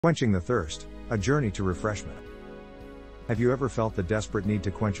Quenching the thirst, a journey to refreshment. Have you ever felt the desperate need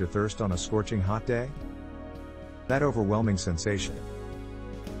to quench your thirst on a scorching hot day? That overwhelming sensation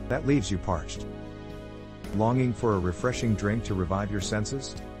that leaves you parched, longing for a refreshing drink to revive your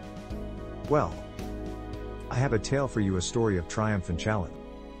senses? Well, I have a tale for you, a story of triumph and challenge,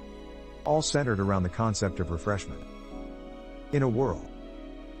 all centered around the concept of refreshment. In a world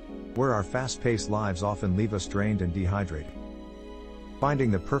where our fast-paced lives often leave us drained and dehydrated,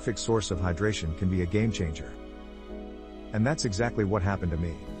 finding the perfect source of hydration can be a game-changer. And that's exactly what happened to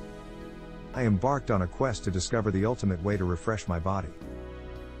me. I embarked on a quest to discover the ultimate way to refresh my body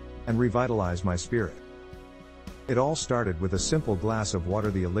and revitalize my spirit. It all started with a simple glass of water,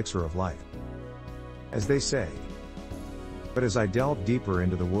 the elixir of life, as they say. But as I delved deeper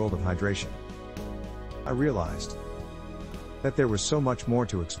into the world of hydration, I realized that there was so much more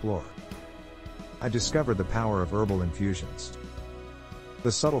to explore. I discovered the power of herbal infusions,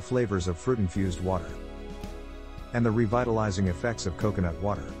 the subtle flavors of fruit-infused water, and the revitalizing effects of coconut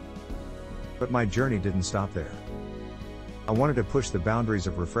water. But my journey didn't stop there. I wanted to push the boundaries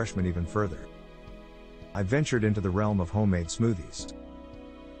of refreshment even further. I ventured into the realm of homemade smoothies,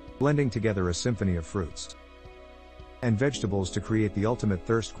 blending together a symphony of fruits and vegetables to create the ultimate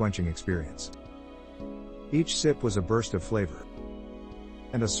thirst-quenching experience. Each sip was a burst of flavor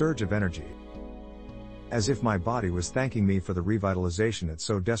and a surge of energy, as if my body was thanking me for the revitalization it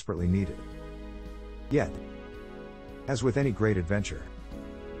so desperately needed. Yet, as with any great adventure,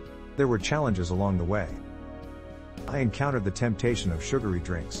 there were challenges along the way. I encountered the temptation of sugary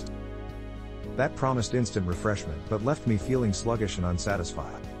drinks that promised instant refreshment but left me feeling sluggish and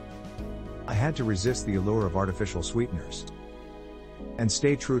unsatisfied. I had to resist the allure of artificial sweeteners and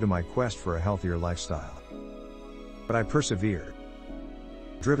stay true to my quest for a healthier lifestyle. But I persevered,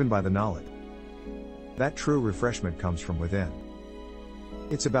 driven by the knowledge that true refreshment comes from within.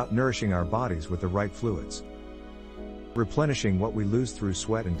 It's about nourishing our bodies with the right fluids, replenishing what we lose through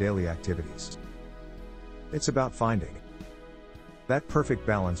sweat and daily activities. It's about finding that perfect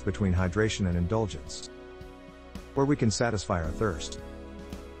balance between hydration and indulgence, where we can satisfy our thirst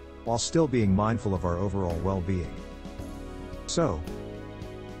while still being mindful of our overall well-being. So,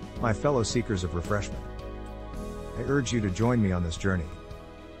 my fellow seekers of refreshment, I urge you to join me on this journey.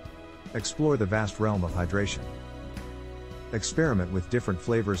 Explore the vast realm of hydration. Experiment with different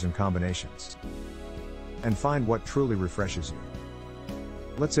flavors and combinations, and find what truly refreshes you.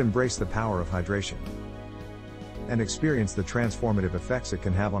 Let's embrace the power of hydration and experience the transformative effects it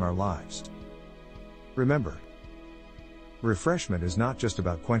can have on our lives. Remember, refreshment is not just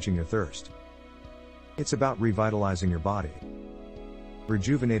about quenching your thirst. It's about revitalizing your body,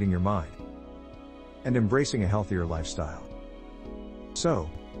 rejuvenating your mind, and embracing a healthier lifestyle. So,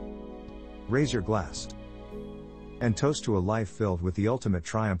 raise your glass and toast to a life filled with the ultimate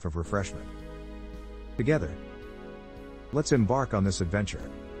triumph of refreshment. Together, let's embark on this adventure,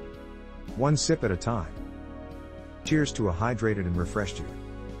 one sip at a time. Cheers to a hydrated and refreshed you.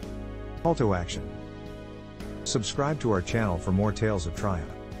 Call to action. Subscribe to our channel for more tales of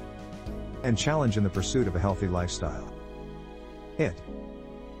triumph and challenge in the pursuit of a healthy lifestyle. Hit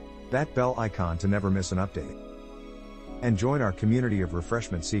that bell icon to never miss an update, and join our community of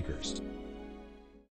refreshment seekers.